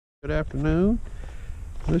Good afternoon.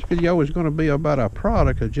 This video is going to be about a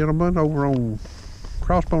product. A gentleman over on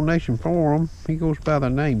Crossbow Nation forum, he goes by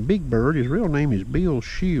the name Big Bird. His real name is Bill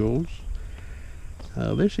Shields.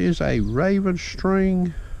 This is a Ravin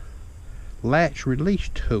string latch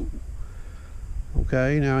release tool.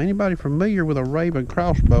 Okay, now anybody familiar with a Ravin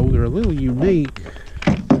crossbow, they're a little unique.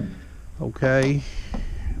 Okay,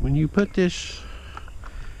 when you put this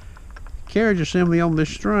carriage assembly on this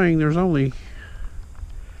string, there was only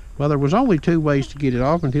two ways to get it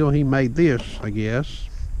off until he made this, I guess.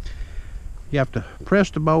 You have to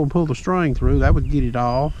press the bow and pull the string through. That would get it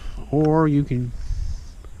off. Or you can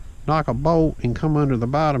knock a bolt and come under the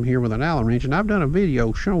bottom here with an Allen wrench. And I've done a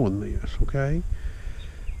video showing this, okay?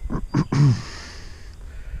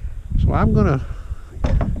 So I'm going to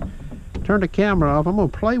turn the camera off. I'm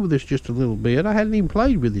going to play with this just a little bit. I hadn't even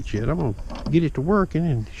played with it yet. I'm going to get it to working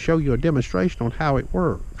and show you a demonstration on how it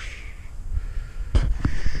works.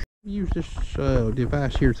 Use this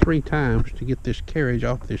device here 3 times to get this carriage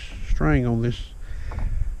off this string on this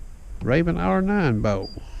Ravin R9 bow.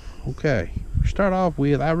 Okay, start off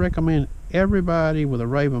with, I recommend everybody with a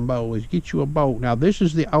Ravin bow is get you a bolt. Now this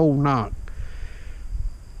is the old knot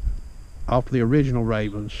off the original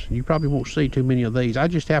Ravins. You probably won't see too many of these. I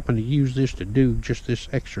just happen to use this to do just this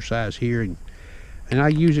exercise here, and I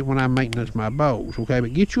use it when I maintenance my bows. Okay,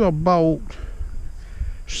 but get you a bolt,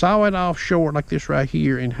 saw it off short like this right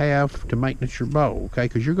here in half to maintenance your bow, okay?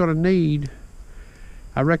 Because you're going to need,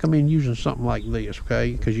 I recommend using something like this,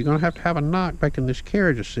 okay? Because you're going to have a knock back in this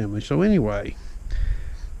carriage assembly. So anyway,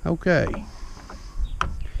 okay,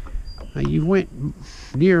 now you went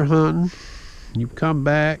deer hunting, you've come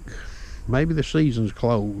back, maybe the season's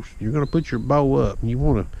closed, you're going to put your bow up and you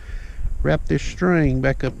want to wrap this string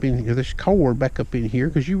back up in here, this cord back up in here,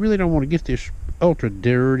 because you really don't want to get this ultra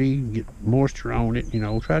dirty, get moisture on it, you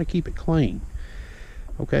know, try to keep it clean.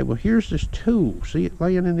 Okay, well here's this tool. See it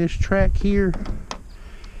laying in this track here?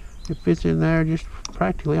 It fits in there just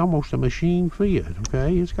practically almost a machine fit,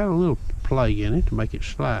 okay? It's got a little play in it to make it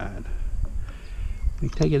slide. Let me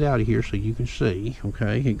take it out of here so you can see,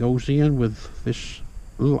 okay? It goes in with this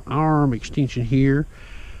little arm extension here,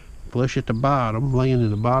 flush at the bottom, laying in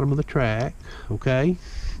the bottom of the track, okay?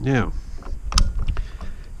 Now,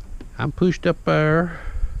 I'm pushed up there.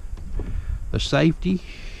 The safety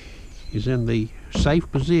is in the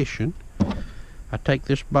safe position. I take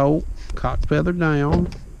this bolt, cock feather down,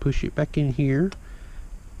 push it back in here.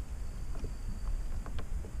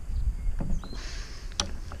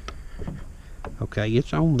 Okay,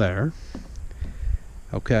 it's on there.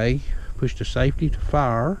 Okay, push the safety to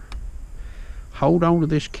fire. Hold on to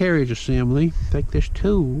this carriage assembly. Take this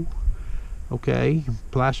tool. Okay,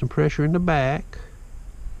 apply some pressure in the back.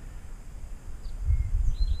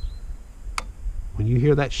 When you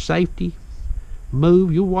hear that safety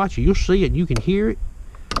move, you'll watch it, you'll see it, you can hear it.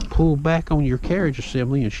 Pull back on your carriage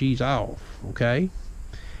assembly and she's off, okay?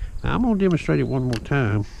 Now I'm going to demonstrate it one more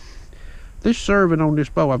time. This serving on this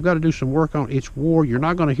bow, I've got to do some work on it. It's wore. You're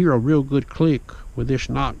not going to hear a real good click with this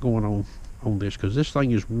knot going on this, because this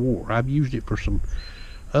thing is wore. I've used it for some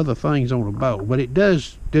other things on the bow, but it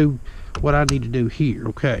does do what I need to do here.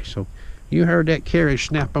 Okay, so you heard that carriage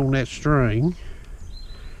snap on that string.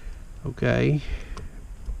 Okay,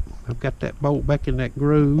 I've got that bolt back in that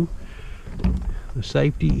groove. The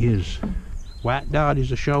safety is, white dot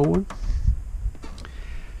is a showing.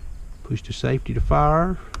 Push the safety to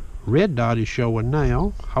fire. Red dot is showing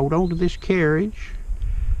now. Hold on to this carriage.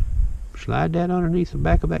 Slide that underneath the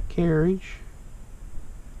back of that carriage.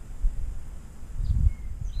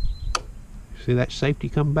 See that safety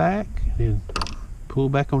come back? And then pull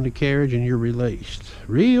back on the carriage and you're released.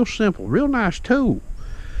 Real simple, real nice tool.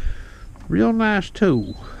 Real nice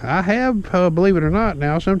tool. I have, believe it or not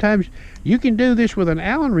now, sometimes you can do this with an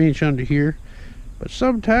Allen wrench under here, but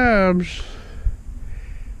sometimes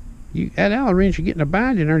that Allen wrench, you get in a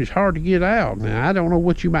bind in there and it's hard to get out. Now, I don't know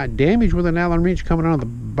what you might damage with an Allen wrench coming on the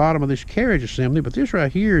bottom of this carriage assembly, but this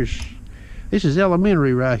right here this is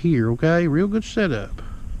elementary right here, okay? Real good setup.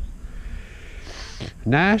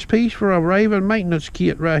 Nice piece for a Ravin maintenance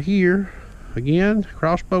kit right here. Again,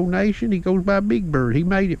 Crossbow Nation, he goes by Big Bird. He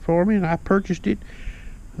made it for me and I purchased it.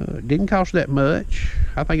 It didn't cost that much.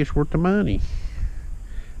 I think it's worth the money.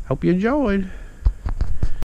 Hope you enjoyed.